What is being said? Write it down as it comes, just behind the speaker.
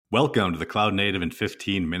Welcome to the Cloud Native in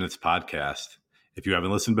 15 Minutes podcast. If you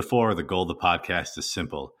haven't listened before, the goal of the podcast is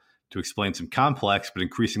simple: to explain some complex but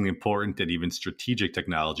increasingly important and even strategic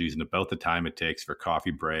technologies in about the time it takes for a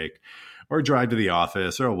coffee break or a drive to the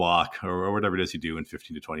office or a walk or whatever it is you do in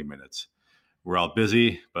 15 to 20 minutes. We're all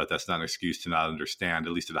busy, but that's not an excuse to not understand,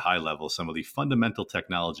 at least at a high level, some of the fundamental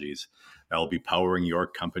technologies that will be powering your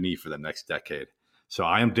company for the next decade. So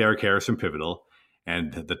I am Derek Harris from Pivotal,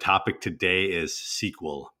 and the topic today is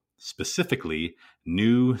SQL, specifically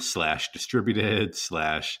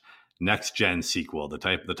new/distributed/next-gen SQL, the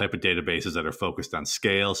type of databases that are focused on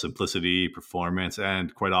scale, simplicity, performance,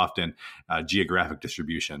 and quite often geographic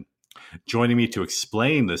distribution. Joining me to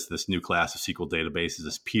explain this new class of SQL databases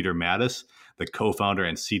is Peter Mattis, the co-founder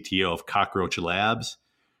and CTO of Cockroach Labs,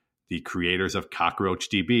 the creators of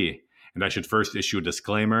CockroachDB. And I should first issue a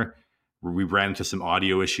disclaimer. We ran into some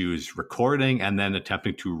audio issues recording and then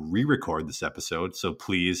attempting to re-record this episode, so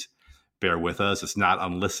please bear with us. It's not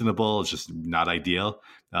unlistenable. It's just not ideal.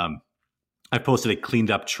 I posted a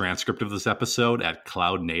cleaned up transcript of this episode at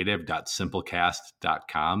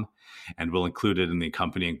cloudnative.simplecast.com, and we'll include it in the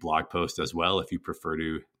accompanying blog post as well if you prefer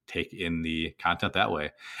to take in the content that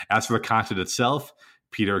way. As for the content itself,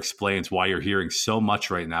 Peter explains why you're hearing so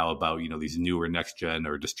much right now about these newer next-gen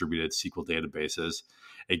or distributed SQL databases,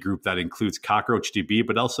 a group that includes CockroachDB,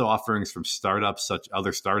 but also offerings from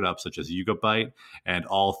other startups such as Yugabyte and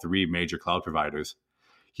all three major cloud providers.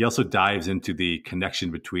 He also dives into the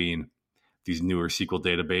connection between these newer SQL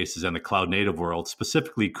databases and the cloud native world,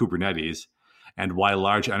 specifically Kubernetes, and why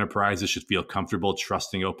large enterprises should feel comfortable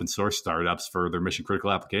trusting open source startups for their mission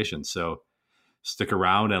critical applications. So stick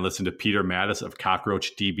around and listen to Peter Mattis of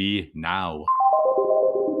CockroachDB now.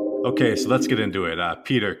 Okay, so let's get into it.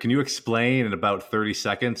 Peter, can you explain in about 30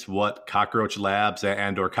 seconds what Cockroach Labs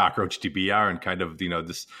and or CockroachDB are, and kind of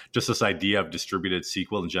this idea of distributed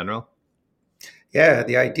SQL in general? Yeah,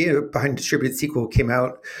 the idea behind distributed SQL came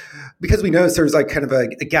out because we noticed there was like kind of a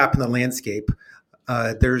gap in the landscape.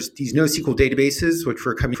 There's these NoSQL databases which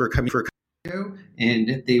were coming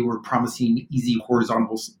and they were promising easy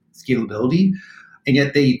horizontal scalability, and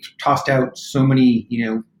yet they tossed out so many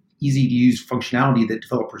easy to use functionality that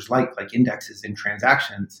developers like indexes and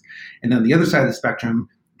transactions. And then on the other side of the spectrum,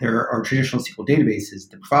 there are traditional SQL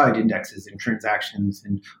databases that provide indexes and transactions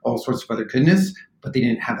and all sorts of other goodness, but they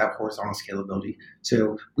didn't have that horizontal scalability.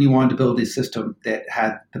 So we wanted to build a system that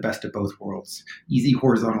had the best of both worlds: easy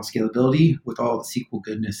horizontal scalability with all the SQL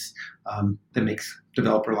goodness that makes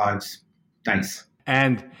developer lives nice.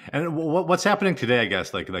 And what's happening today, I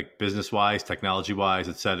guess, like business wise, technology wise,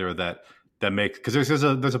 et cetera, that makes, because there's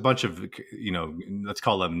a bunch of let's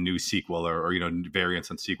call them new SQL or variants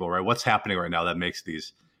on SQL, right? What's happening right now that makes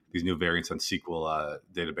these new variants on SQL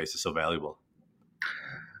databases so valuable?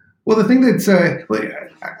 Well, the thing that's I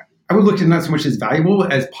would look at not so much as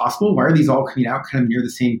valuable as possible. Why are these all coming out kind of near the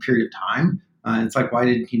same period of time? It's like, why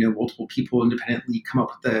did multiple people independently come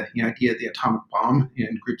up with the idea of the atomic bomb,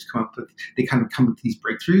 and groups come up with these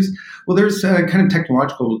breakthroughs? Well, there's a kind of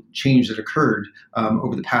technological change that occurred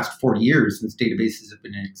over the past 40 years since databases have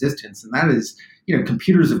been in existence, and that is,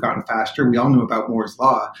 computers have gotten faster. We all know about Moore's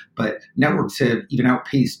law, but networks have even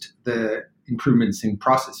outpaced the improvements in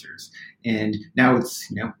processors. And now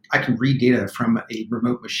it's, I can read data from a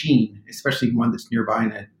remote machine, especially one that's nearby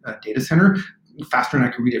in a data center, faster than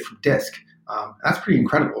I can read it from disk. That's pretty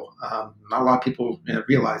incredible. Not a lot of people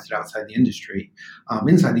realize it outside the industry.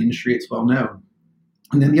 Inside the industry, it's well known.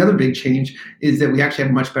 And then the other big change is that we actually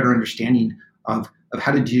have a much better understanding of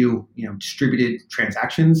how to do distributed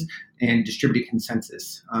transactions and distributed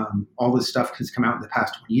consensus. All this stuff has come out in the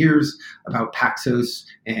past 20 years about Paxos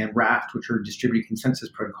and Raft, which are distributed consensus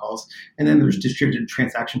protocols. And then there's distributed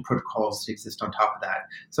transaction protocols that exist on top of that.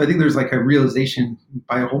 So I think there's like a realization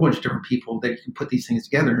by a whole bunch of different people that you can put these things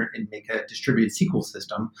together and make a distributed SQL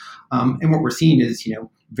system. And what we're seeing is,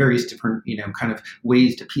 various different, kind of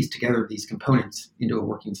ways to piece together these components into a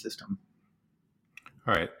working system.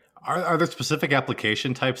 All right. Are there specific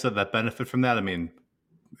application types that benefit from that? I mean,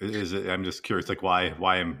 I'm just curious, like why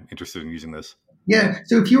I'm interested in using this. Yeah.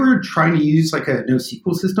 So if you were trying to use like a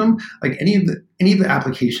NoSQL system, like any of the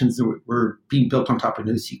applications that were being built on top of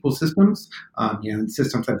NoSQL systems, and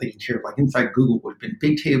systems I'm thinking here, like inside Google would have been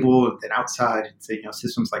Bigtable, and then outside, say,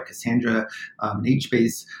 systems like Cassandra and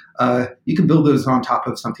HBase, you can build those on top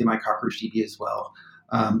of something like CockroachDB as well.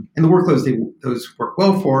 And the workloads those work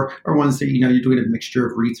well for are ones that, you're doing a mixture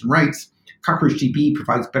of reads and writes. CockroachDB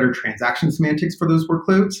provides better transaction semantics for those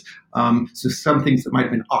workloads. So some things that might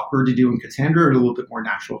have been awkward to do in Cassandra are a little bit more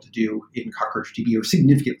natural to do in CockroachDB, or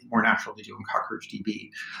significantly more natural to do in CockroachDB.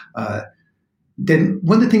 Then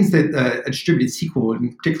one of the things that a distributed SQL,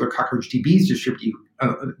 in particular CockroachDB's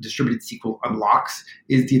distributed SQL unlocks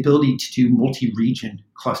is the ability to do multi-region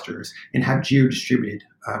clusters and have geo-distributed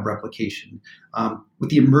replication. With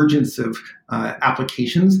the emergence of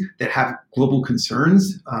applications that have global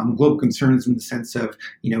concerns in the sense of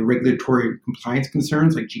regulatory compliance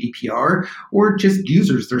concerns like GDPR, or just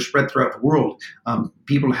users that are spread throughout the world,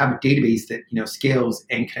 be able to have a database that scales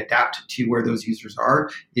and can adapt to where those users are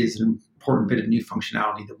is an important bit of new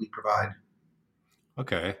functionality that we provide.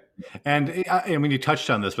 Okay. And I mean, you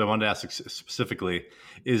touched on this, but I wanted to ask specifically: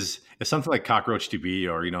 is something like CockroachDB,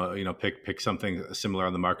 or pick something similar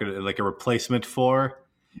on the market, like a replacement for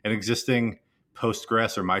an existing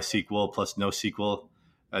Postgres or MySQL plus NoSQL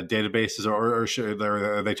databases, or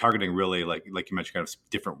are they targeting really like you mentioned, kind of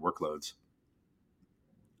different workloads?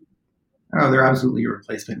 Oh, they're absolutely a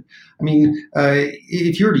replacement. I mean,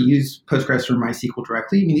 if you were to use Postgres or MySQL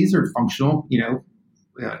directly, I mean, these are functional,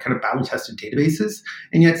 kind of battle-tested databases,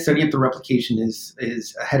 and yet setting up the replication is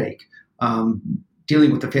a headache.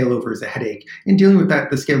 Dealing with the failover is a headache, and dealing with the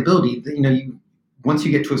scalability. Once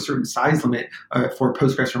you get to a certain size limit for a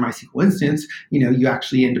Postgres or MySQL instance, you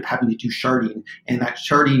actually end up having to do sharding, and that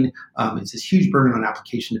sharding is this huge burden on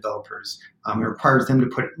application developers. It requires them to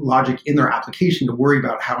put logic in their application to worry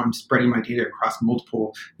about how I'm spreading my data across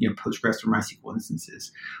multiple, Postgres or MySQL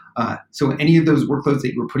instances. So any of those workloads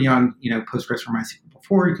that you were putting on, Postgres or MySQL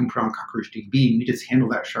before, you can put on CockroachDB, and we just handle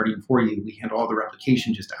that sharding for you. We handle all the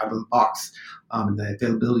replication just out of the box, and the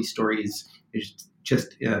availability story is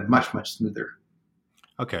just much, much smoother.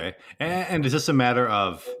 Okay. And is this a matter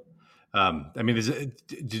of,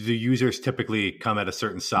 do the users typically come at a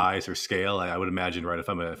certain size or scale? I would imagine, right, if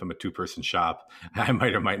I'm a two-person shop, I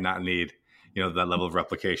might or might not need, that level of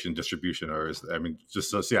replication distribution, or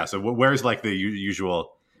so where's like the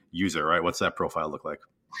usual user, right? What's that profile look like?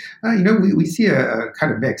 We see a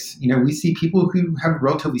kind of mix. We see people who have a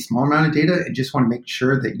relatively small amount of data and just want to make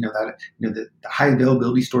sure that the high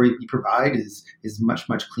availability story we provide is much,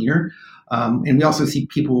 much cleaner. And we also see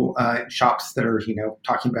people, shops that are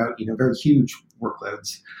talking about very huge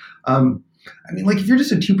workloads. If you're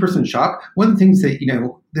just a two-person shop, one of the things that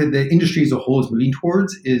the industry as a whole is moving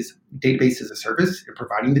towards is database as a service, and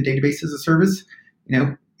providing the database as a service.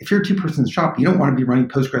 If you're a two-person shop, you don't want to be running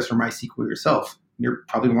Postgres or MySQL yourself. You're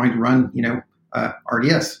probably wanting to run,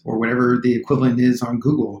 RDS or whatever the equivalent is on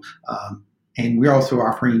Google. And we're also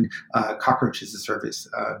offering Cockroach as a service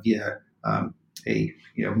via a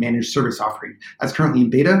managed service offering that's currently in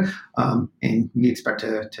beta, and we expect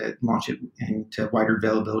to launch it into wider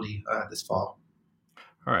availability this fall.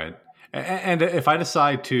 All right. And if I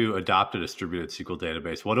decide to adopt a distributed SQL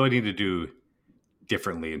database, what do I need to do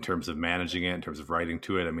differently in terms of managing it, in terms of writing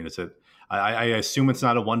to it? I mean, I assume it's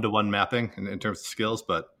not a one-to-one mapping in terms of skills,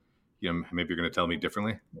 but maybe you're going to tell me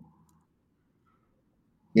differently.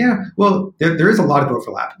 Yeah, well, there is a lot of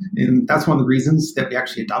overlap, and that's one of the reasons that we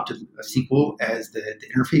actually adopted SQL as the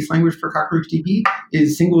interface language for CockroachDB.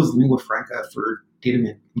 SQL is lingua franca for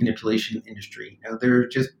data manipulation industry. There are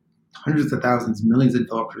just hundreds of thousands, millions of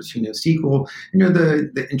developers who know SQL,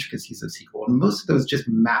 the intricacies of SQL, and most of those just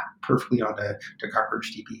map perfectly onto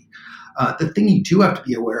CockroachDB. The thing you do have to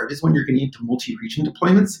be aware of is when you're getting into multi-region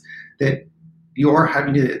deployments, that you are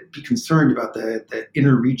having to be concerned about the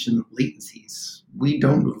inter-region latencies. We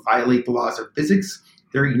don't violate the laws of physics.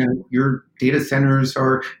 Your data centers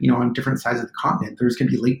are, on different sides of the continent. There's going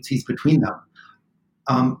to be latencies between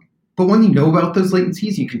them. But when you know about those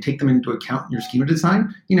latencies, you can take them into account in your schema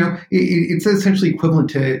design. It's essentially equivalent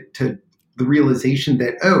to the realization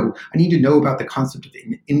that, I need to know about the concept of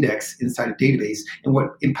an index inside a database and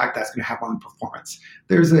what impact that's going to have on performance.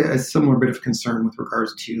 There's a similar bit of concern with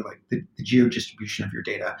regards to like the geo distribution of your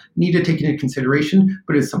data. You need to take it into consideration,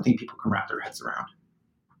 but it's something people can wrap their heads around.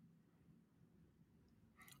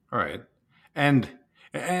 All right. And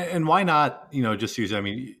why not, just use,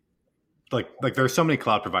 like there are so many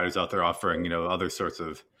cloud providers out there offering, other sorts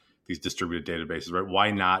of these distributed databases, right?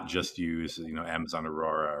 Why not just use, Amazon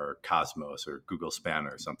Aurora or Cosmos or Google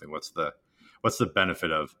Spanner or something? What's the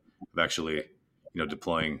benefit of actually,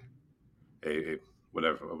 deploying a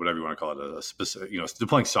whatever you want to call it, a specific,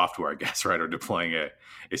 deploying software, I guess, right? Or deploying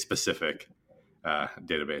a specific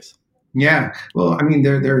database? Yeah, well,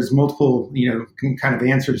 there's multiple, kind of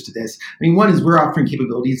answers to this. One is we're offering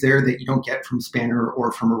capabilities there that you don't get from Spanner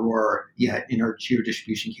or from Aurora yet in our geo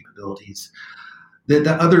distribution capabilities. The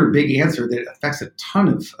other big answer that affects a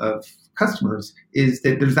ton of customers is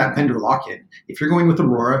that there's that vendor lock-in. If you're going with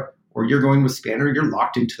Aurora, or you're going with Spanner, you're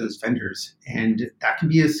locked into those vendors, and that can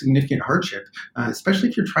be a significant hardship, especially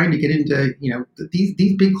if you're trying to get into,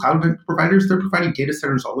 these big cloud providers. They're providing data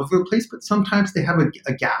centers all over the place, but sometimes they have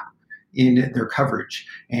a gap in their coverage,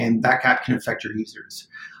 and that gap can affect your users.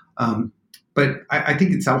 But I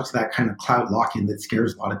think it's also that kind of cloud lock-in that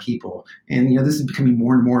scares a lot of people. And, this is becoming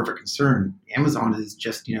more and more of a concern. Amazon is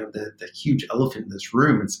just, the huge elephant in this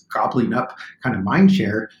room. It's gobbling up kind of mind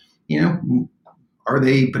share. Are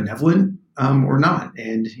they benevolent or not?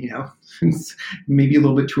 And, it's maybe a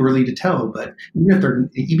little bit too early to tell. But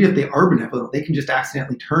even if they are benevolent, they can just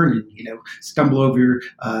accidentally turn and, stumble over,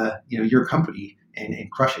 your company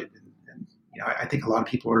and crush it. And I think a lot of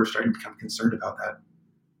people are starting to become concerned about that.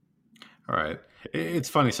 All right. It's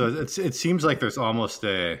funny. So it seems like there's almost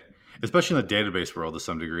especially in the database world to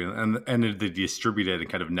some degree, and the distributed and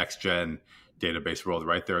kind of next gen database world,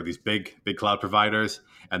 right? There are these big cloud providers,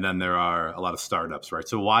 and then there are a lot of startups, right?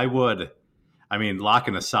 So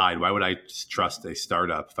locking aside, why would I trust a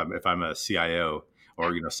startup if I'm a CIO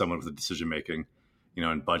or someone with a decision making,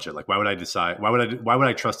 and budget? Like, why would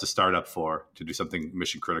I trust a startup to do something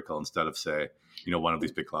mission critical instead of, say, one of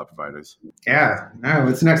these big cloud providers? Yeah, no,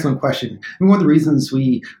 it's an excellent question. And one of the reasons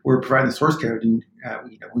we were providing the source code and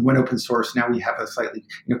we went open source. Now we have a slightly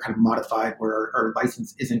kind of modified where our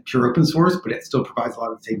license isn't pure open source, but it still provides a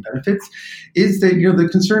lot of the same benefits. Is that the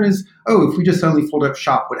concern is, if we just suddenly fold up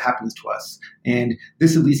shop, what happens to us? And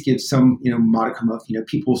this at least gives some modicum of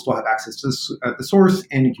people will still have access to the source,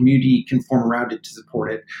 and the community can form around it to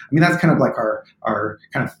support it. I mean, that's kind of like our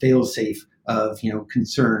kind of fail safe of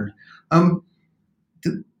concern.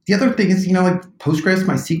 The other thing is, like Postgres,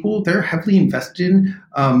 MySQL, they're heavily invested in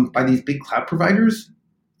by these big cloud providers,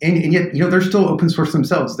 and yet, they're still open source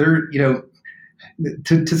themselves. They're,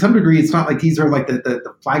 to some degree, it's not like these are like the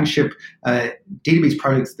flagship database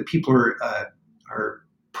projects that people are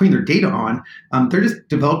putting their data on. They're just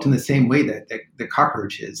developed in the same way that the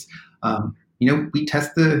Cockroach is. We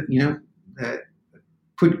test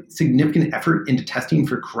put significant effort into testing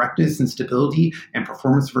for correctness and stability and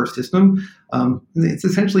performance of our system. It's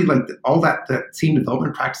essentially like all that same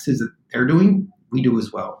development practices that they're doing, we do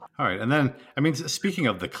as well. All right. And then, speaking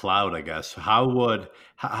of the cloud, I guess, how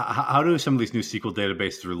do some of these new SQL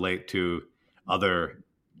databases relate to other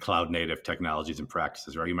cloud native technologies and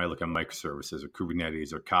practices, right? You might look at microservices or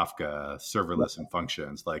Kubernetes or Kafka, serverless and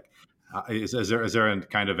functions. Like, is there a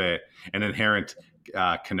kind of an inherent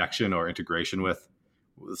connection or integration with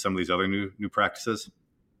some of these other new practices?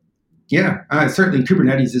 Yeah, certainly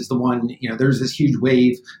Kubernetes is the one. There's this huge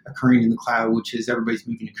wave occurring in the cloud, which is everybody's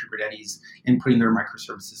moving to Kubernetes and putting their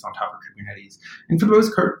microservices on top of Kubernetes. And for the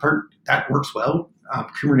most part, that works well.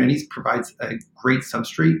 Kubernetes provides a great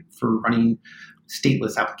substrate for running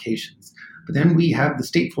stateless applications. But then we have the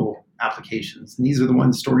stateful applications, and these are the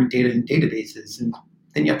ones storing data in databases. And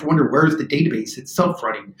then you have to wonder, where's the database itself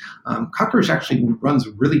running? Cockroach actually runs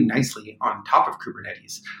really nicely on top of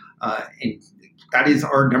Kubernetes. And that is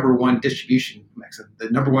our number one distribution mechanism. The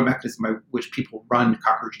number one mechanism by which people run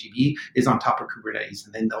Cockroach DB is on top of Kubernetes.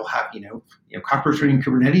 And then they'll have, Cockroach running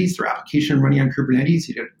Kubernetes, their application running on Kubernetes.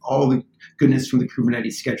 You get all the goodness from the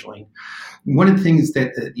Kubernetes scheduling. One of the things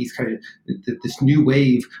that this new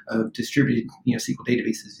wave of distributed SQL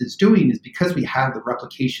databases is doing is, because we have the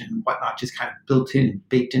replication and whatnot just kind of built in and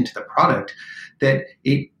baked into the product, that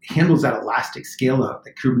it handles that elastic scale up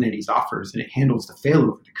that Kubernetes offers, and it handles the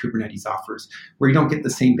failover that Kubernetes offers, where you don't get the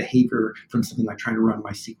same behavior from something like trying to run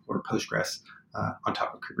MySQL or Postgres on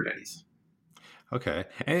top of Kubernetes. Okay.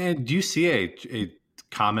 And do you see a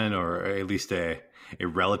common, or at least a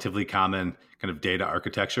relatively common kind of data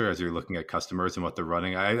architecture as you're looking at customers and what they're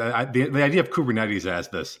running? The idea of Kubernetes as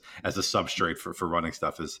a substrate for running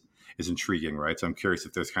stuff is intriguing, right? So I'm curious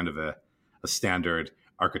if there's kind of a standard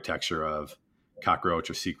architecture of Cockroach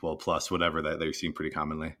or SQL plus whatever that you're seeing pretty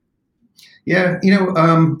commonly. Yeah,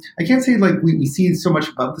 I can't say like we see so much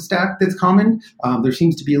above the stack that's common. There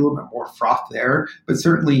seems to be a little bit more froth there, but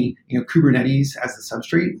certainly, Kubernetes as the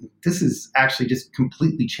substrate, this has actually just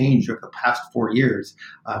completely changed over the past 4 years.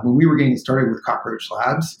 When we were getting started with Cockroach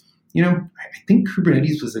Labs, I think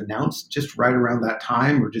Kubernetes was announced just right around that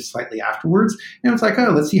time or just slightly afterwards. And it's like,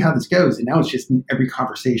 oh, let's see how this goes. And now it's just in every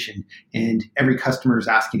conversation, and every customer is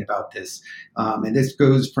asking about this. And this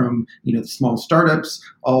goes from, the small startups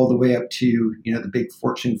all the way up to, the big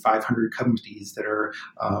Fortune 500 companies that are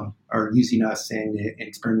using us and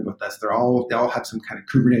experimenting with us. They all have some kind of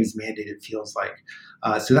Kubernetes mandate, it feels like.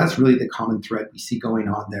 So that's really the common thread we see going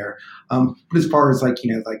on there. But as far as like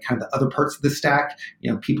kind of the other parts of the stack,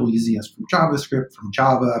 people using us from JavaScript, from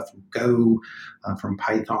Java, from Go, from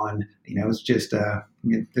Python, it's just,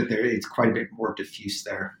 it's quite a bit more diffuse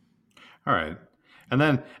there. All right. And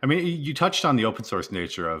then, I mean, you touched on the open source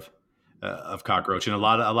nature of Cockroach, and a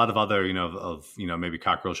lot of other, maybe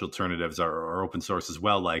Cockroach alternatives are open source as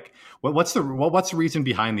well. Like, what's the reason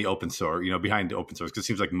behind the open source? Behind open source, because it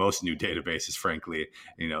seems like most new databases, frankly,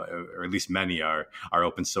 or at least many are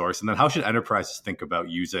open source. And then, how should enterprises think about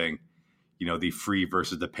using, the free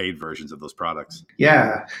versus the paid versions of those products?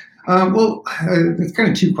 Yeah. There's kind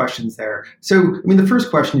of two questions there. So, I mean, the first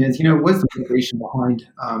question is, what's the motivation behind,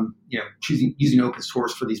 choosing using open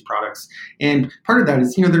source for these products? And part of that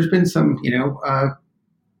is, there's been some,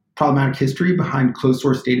 problematic history behind closed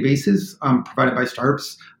source databases provided by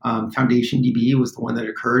startups. Foundation DB was the one that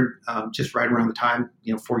occurred just right around the time,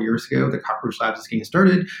 4 years ago, that Cockroach Labs is getting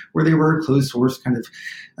started, where they were closed source, kind of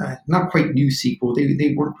not quite new SQL.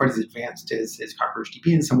 They weren't quite as advanced as Cockroach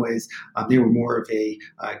DB in some ways. They were more of a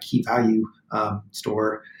key value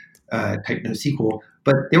store type NoSQL,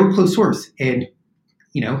 but they were closed source, and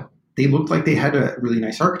they looked like they had a really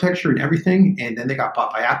nice architecture and everything, and then they got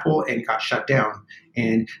bought by Apple and got shut down.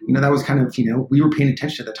 And that was kind of we were paying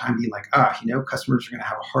attention at the time, being like, customers are going to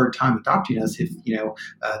have a hard time adopting us if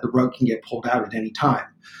the rug can get pulled out at any time.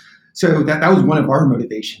 So that was one of our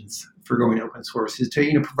motivations for going open source, is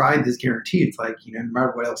to provide this guarantee. It's like no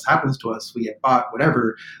matter what else happens to us, we get bought,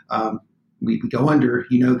 whatever, we go under.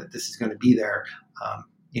 That this is going to be there.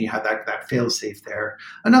 And you have that fail safe there.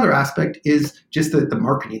 Another aspect is just the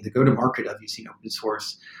marketing, the go-to-market of using open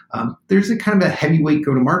source. There's a kind of a heavyweight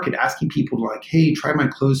go-to-market, asking people to like, hey, try my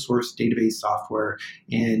closed source database software,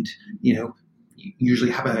 and you usually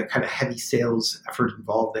have a kind of heavy sales effort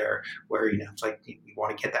involved there, where it's like we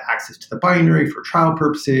want to get the access to the binary for trial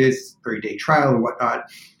purposes, 30-day trial or whatnot.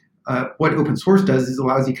 What open source does is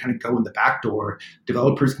allows you kind of go in the back door.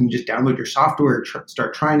 Developers can just download your software,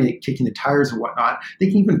 start trying it, kicking the tires and whatnot. They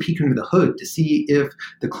can even peek under the hood to see if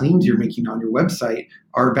the claims you're making on your website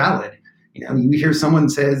are valid. You hear someone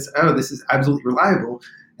says, "Oh, this is absolutely reliable,"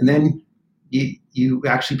 and then you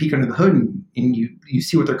actually peek under the hood and you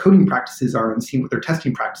see what their coding practices are and see what their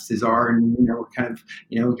testing practices are, and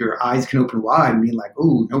your eyes can open wide and be like,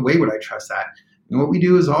 "Oh, no way would I trust that." And what we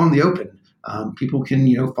do is all in the open. People can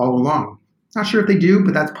follow along. Not sure if they do,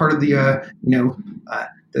 but that's part of the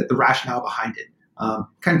the rationale behind it.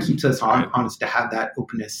 Kind of keeps us honest to have that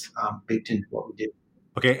openness baked into what we do.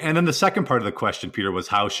 Okay, and then the second part of the question, Peter, was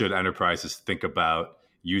how should enterprises think about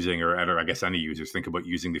using, or I guess any users think about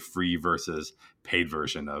using the free versus paid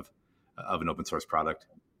version of an open source product?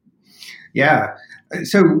 Yeah.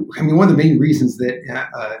 So, I mean, one of the main reasons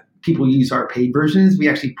that people use our paid version is we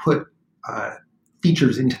actually put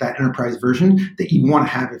features into that enterprise version that you want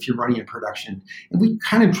to have if you're running in production. And we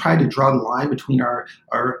kind of try to draw the line between our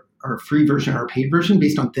free version and our paid version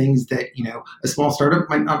based on things that, a small startup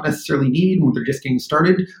might not necessarily need when they're just getting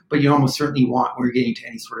started, but you almost certainly want when you're getting to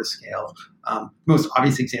any sort of scale. Most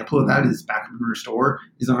obvious example of that is backup and restore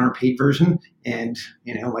is on our paid version. And,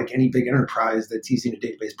 like any big enterprise that's using a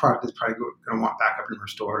database product is probably going to want backup and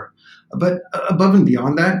restore. But above and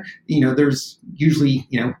beyond that, there's usually,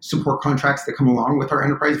 support contracts that come along with our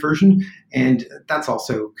enterprise version. And that's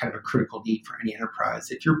also kind of a critical need for any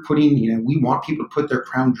enterprise. If you're putting, we want people to put their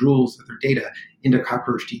crown jewels of their data into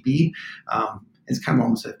Cockroach DB. It's kind of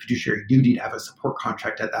almost a fiduciary duty to have a support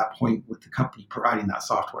contract at that point with the company providing that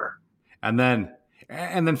software. And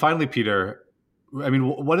then finally, Peter, I mean,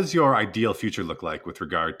 what does your ideal future look like with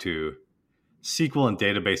regard to SQL and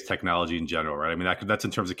database technology in general, right? I mean, that's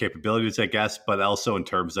in terms of capabilities, I guess, but also in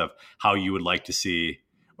terms of how you would like to see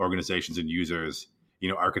organizations and users,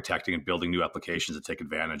 architecting and building new applications that take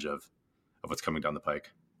advantage of what's coming down the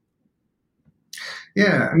pike.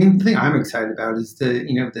 Yeah, I mean, the thing I'm excited about is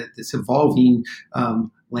this evolving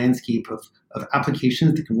landscape of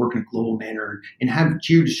applications that can work in a global manner and have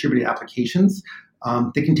geo-distributed applications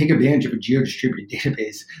that can take advantage of a geo-distributed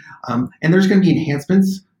database. And there's going to be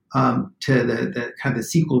enhancements to the kind of the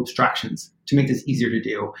SQL abstractions to make this easier to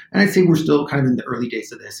do. And I'd say we're still kind of in the early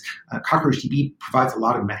days of this. Cockroach DB provides a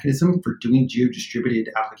lot of mechanism for doing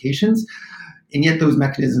geo-distributed applications. And yet those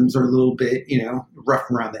mechanisms are a little bit, rough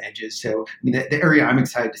around the edges. So, I mean, the area I'm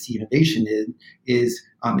excited to see innovation in is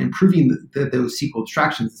improving those SQL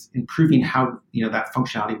abstractions, improving how, that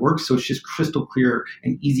functionality works. So it's just crystal clear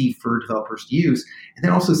and easy for developers to use. And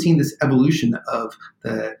then also seeing this evolution of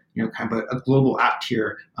the, kind of a global app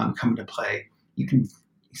tier come into play. It's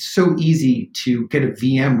so easy to get a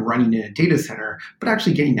VM running in a data center, but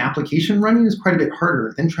actually getting an application running is quite a bit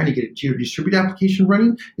harder. Then trying to get a geo-distributed application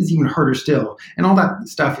running is even harder still. And all that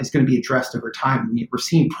stuff is going to be addressed over time. We're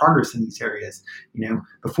seeing progress in these areas.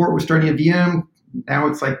 Before it was starting a VM, now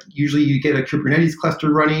it's like usually you get a Kubernetes cluster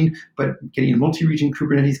running, but getting a multi-region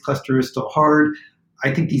Kubernetes cluster is still hard.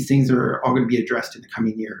 I think these things are all going to be addressed in the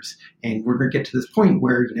coming years. And we're going to get to this point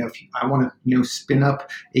where, if I want to, spin up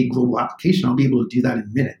a global application, I'll be able to do that in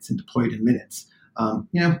minutes and deploy it in minutes.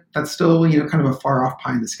 That's still, kind of a far off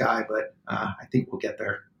pie in the sky, but I think we'll get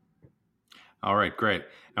there. All right, great.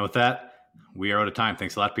 And with that, we are out of time.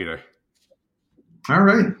 Thanks a lot, Peter. All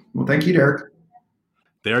right. Well, thank you, Derek.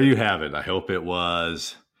 There you have it. I hope it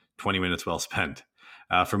was 20 minutes well spent.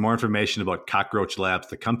 For more information about Cockroach Labs,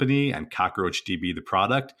 the company, and CockroachDB, the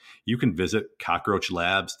product, you can visit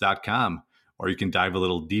cockroachlabs.com, or you can dive a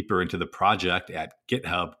little deeper into the project at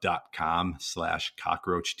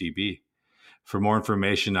github.com/cockroachdb. For more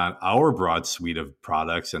information on our broad suite of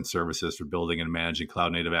products and services for building and managing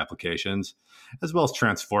cloud-native applications, as well as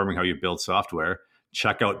transforming how you build software,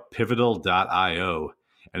 check out pivotal.io.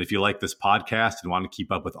 And if you like this podcast and want to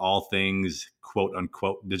keep up with all things quote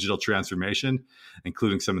unquote digital transformation,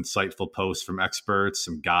 including some insightful posts from experts,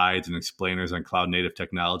 some guides and explainers on cloud native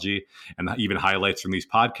technology, and even highlights from these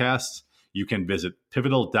podcasts, you can visit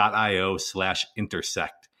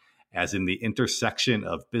pivotal.io/intersect, as in the intersection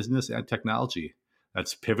of business and technology.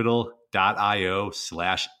 That's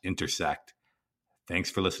pivotal.io/intersect. Thanks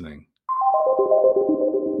for listening.